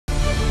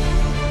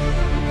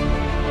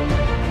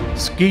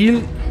Skill,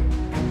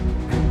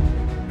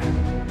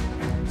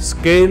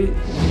 scale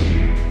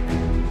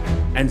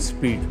and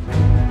speed.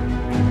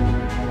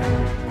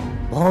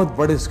 बहुत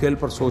बड़े scale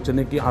पर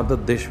सोचने की आदत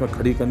देश में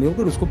खड़ी करनी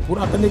होगी और उसको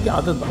पूरा करने की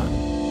आदत बनानी।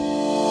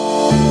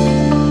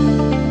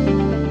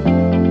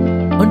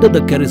 Under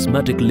the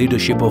charismatic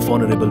leadership of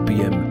Honorable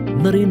PM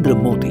Narendra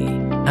Modi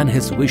and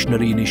his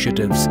visionary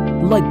initiatives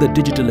like the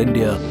Digital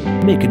India,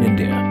 Make in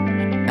India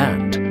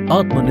and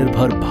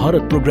Atmanirbhar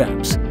Bharat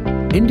programs,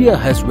 India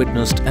has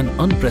witnessed an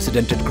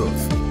unprecedented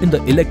growth in the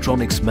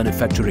electronics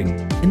manufacturing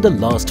in the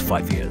last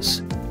 5 years.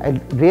 I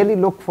really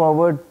look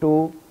forward to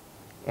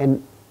an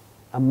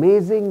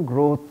amazing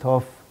growth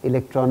of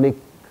electronic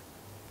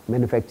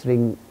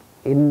manufacturing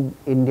in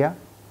India,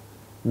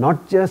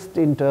 not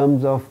just in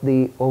terms of the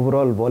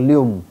overall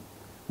volume,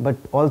 but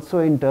also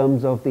in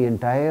terms of the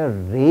entire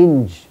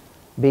range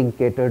being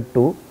catered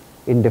to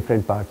in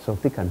different parts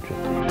of the country.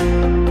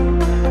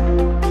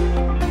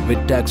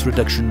 With tax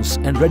reductions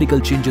and radical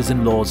changes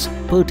in laws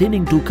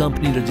pertaining to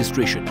company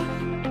registration,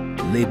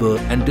 labour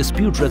and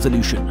dispute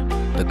resolution,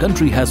 the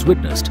country has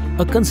witnessed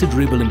a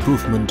considerable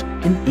improvement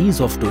in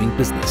ease of doing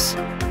business.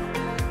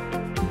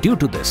 Due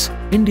to this,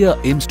 India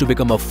aims to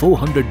become a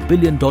 $400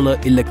 billion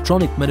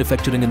electronic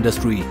manufacturing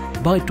industry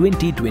by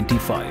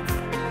 2025.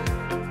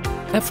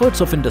 Efforts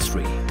of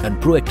industry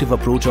and proactive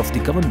approach of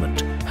the government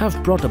have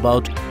brought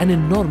about an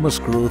enormous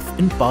growth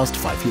in past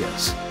 5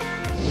 years.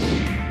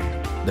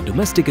 The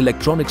domestic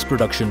electronics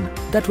production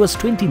that was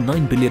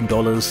 $29 billion in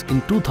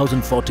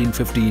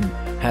 2014-15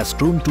 has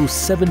grown to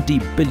 $70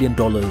 billion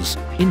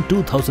in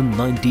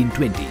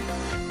 2019-20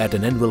 at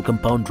an annual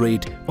compound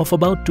rate of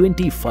about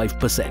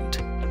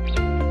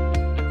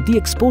 25%. The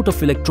export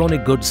of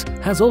electronic goods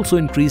has also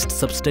increased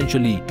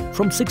substantially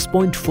from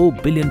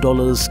 $6.4 billion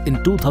in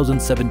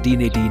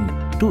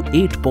 2017-18 to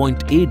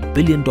 $8.8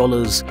 billion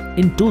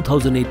in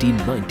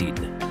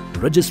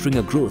 2018-19, registering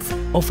a growth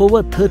of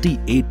over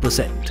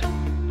 38%.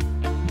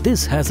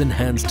 This has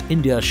enhanced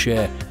India's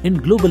share in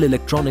global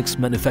electronics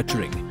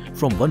manufacturing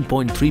from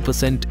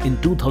 1.3% in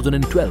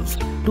 2012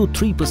 to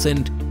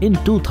 3% in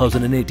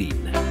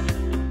 2018.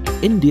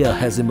 India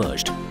has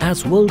emerged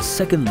as world's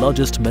second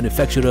largest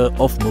manufacturer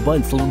of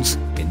mobile phones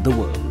in the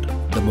world.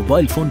 The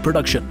mobile phone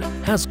production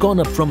has gone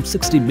up from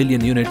 60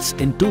 million units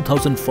in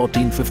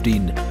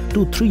 2014-15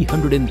 to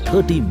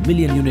 330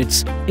 million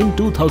units in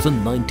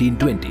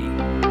 2019-20.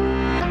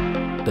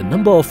 The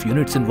number of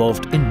units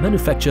involved in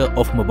manufacture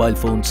of mobile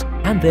phones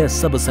and their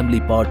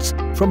sub-assembly parts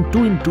from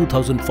 2 in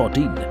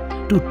 2014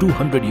 to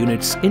 200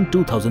 units in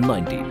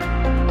 2019.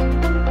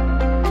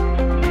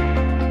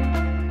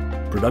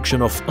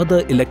 Production of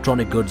other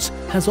electronic goods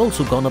has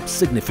also gone up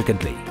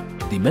significantly.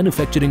 The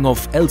manufacturing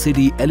of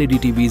LCD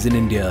LED TVs in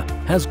India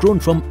has grown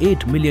from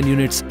 8 million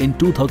units in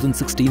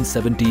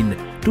 2016-17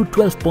 to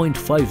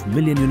 12.5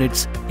 million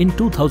units in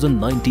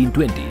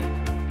 2019-20.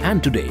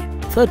 And today,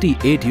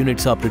 38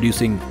 units are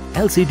producing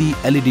LCD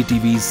LED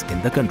TVs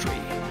in the country.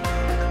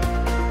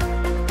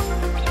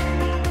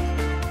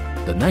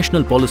 The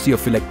National Policy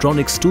of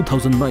Electronics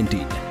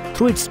 2019,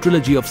 through its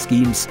trilogy of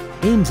schemes,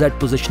 aims at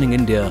positioning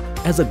India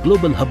as a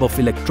global hub of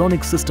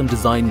electronic system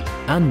design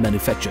and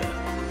manufacture.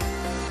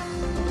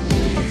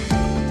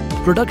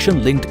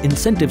 Production-linked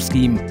incentive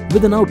scheme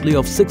with an outlay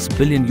of $6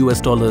 billion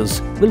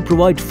will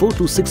provide 4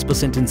 to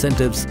 6%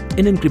 incentives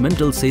in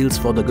incremental sales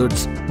for the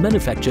goods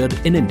manufactured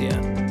in India.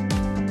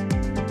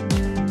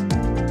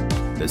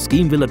 The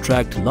scheme will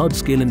attract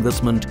large-scale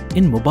investment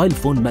in mobile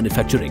phone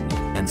manufacturing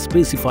and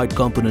specified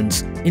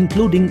components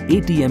including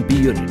 80 MP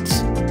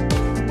units.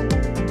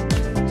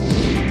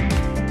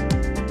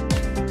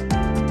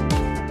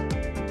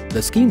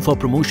 The scheme for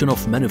promotion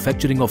of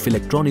manufacturing of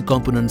electronic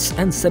components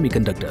and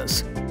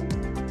semiconductors,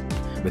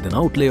 with an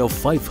outlay of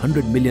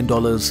 $500 million,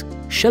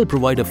 shall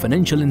provide a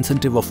financial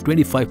incentive of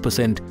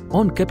 25%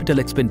 on capital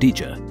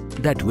expenditure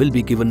that will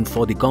be given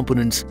for the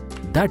components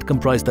that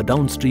comprise the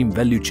downstream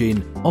value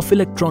chain of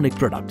electronic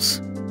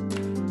products.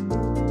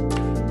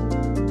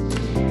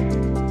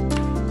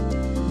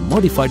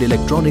 Modified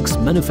Electronics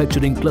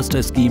Manufacturing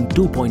Cluster Scheme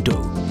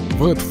 2.0,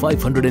 worth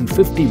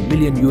 $550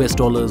 million,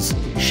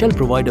 shall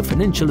provide a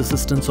financial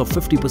assistance of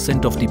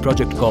 50% of the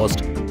project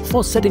cost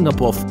for setting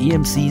up of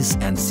EMCs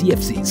and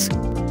CFCs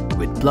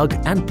with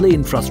plug-and-play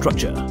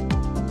infrastructure.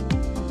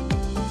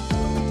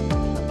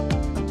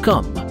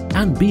 Come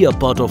and be a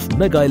part of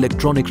mega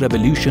electronic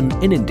revolution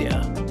in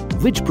India,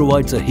 which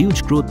provides a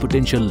huge growth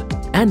potential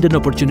and an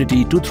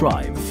opportunity to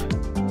thrive.